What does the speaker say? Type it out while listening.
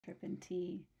Trippin'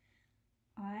 Tea.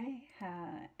 I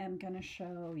am going to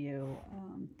show you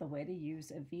the way to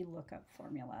use a VLOOKUP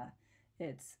formula.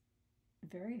 It's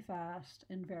very fast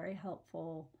and very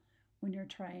helpful when you're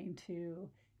trying to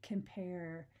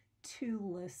compare two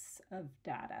lists of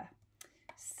data.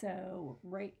 So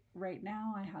right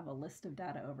now I have a list of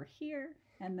data over here,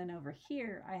 and then over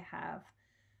here I have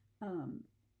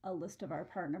a list of our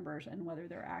part numbers and whether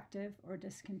they're active or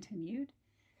discontinued.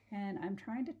 And I'm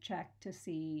trying to check to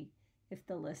see if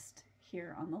the list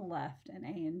here on the left in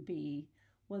A and B,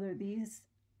 whether these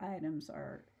items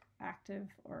are active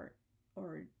or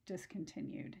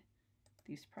discontinued,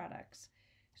 these products.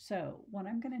 So what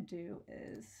I'm going to do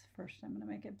is first I'm going to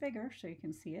make it bigger so you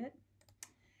can see it.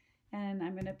 And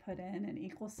I'm going to put in an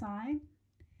equal sign,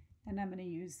 and I'm going to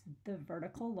use the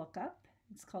vertical lookup.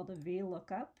 It's called a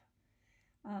VLOOKUP.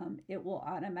 It will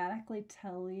automatically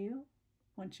tell you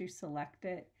once you select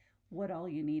it what all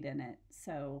you need in it.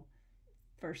 So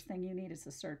first thing you need is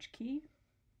a search key.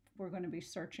 We're going to be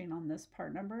searching on this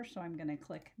part number, so I'm going to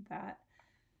click that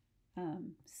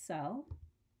cell,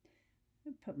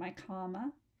 put my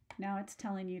comma. Now it's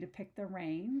telling you to pick the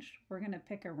range. We're going to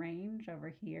pick a range over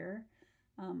here,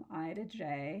 I to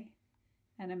J,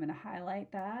 and I'm going to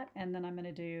highlight that, and then I'm going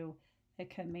to do a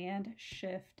Command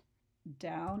Shift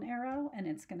down arrow, and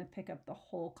it's going to pick up the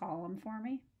whole column for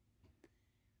me.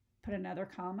 Put another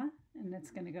comma, and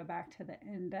it's going to go back to the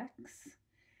index.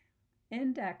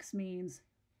 Index means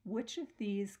which of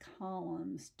these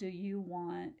columns do you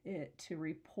want it to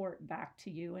report back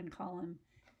to you in column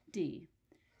D.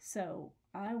 So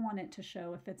I want it to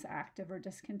show if it's active or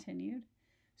discontinued.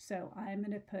 So I'm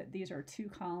going to put, these are two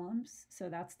columns, so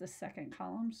that's the second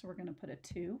column, so we're going to put a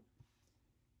 2.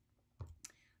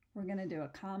 We're going to do a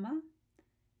comma,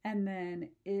 and then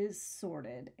is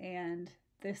sorted, and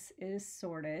this is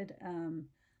sorted. I'm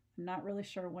not really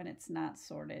sure when it's not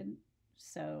sorted,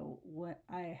 so what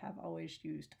I have always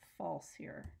used false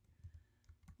here,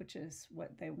 which is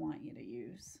what they want you to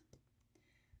use.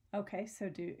 Okay, so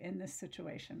do in this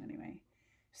situation anyway.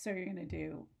 So you're going to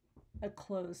do a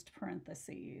closed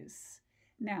parentheses.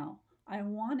 Now I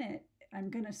want it, I'm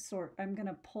going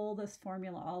to pull this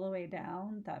formula all the way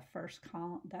down, that first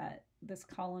column, this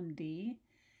column D,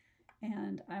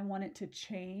 and I want it to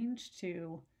change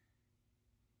to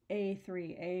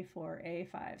A3, A4,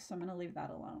 A5, so I'm going to leave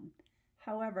that alone.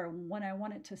 However, when I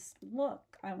want it to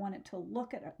look, I want it to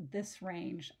look at this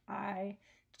range, I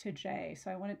to J,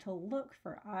 so I want it to look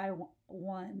for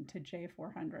I1 to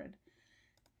J400.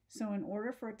 So in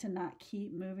order for it to not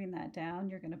keep moving that down,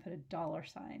 you're going to put a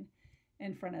 $sign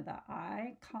in front of the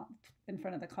I, in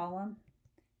front of the column,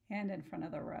 and in front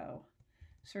of the row.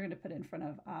 So we're going to put in front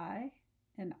of I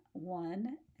and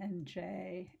 1 and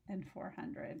J and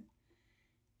 400.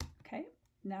 Okay,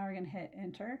 now we're going to hit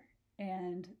enter,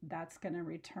 and that's going to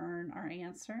return our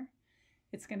answer.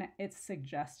 It's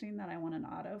suggesting that I want an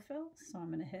autofill, so I'm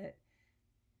going to hit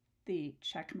the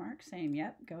check mark saying,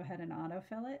 yep, go ahead and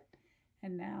autofill it.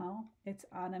 And now it's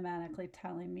automatically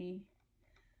telling me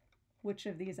which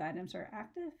of these items are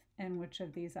active and which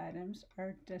of these items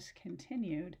are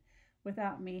discontinued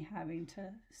without me having to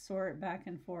sort back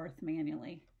and forth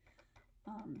manually.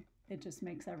 It just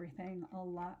makes everything a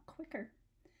lot quicker.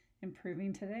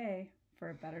 Improving today for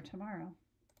a better tomorrow.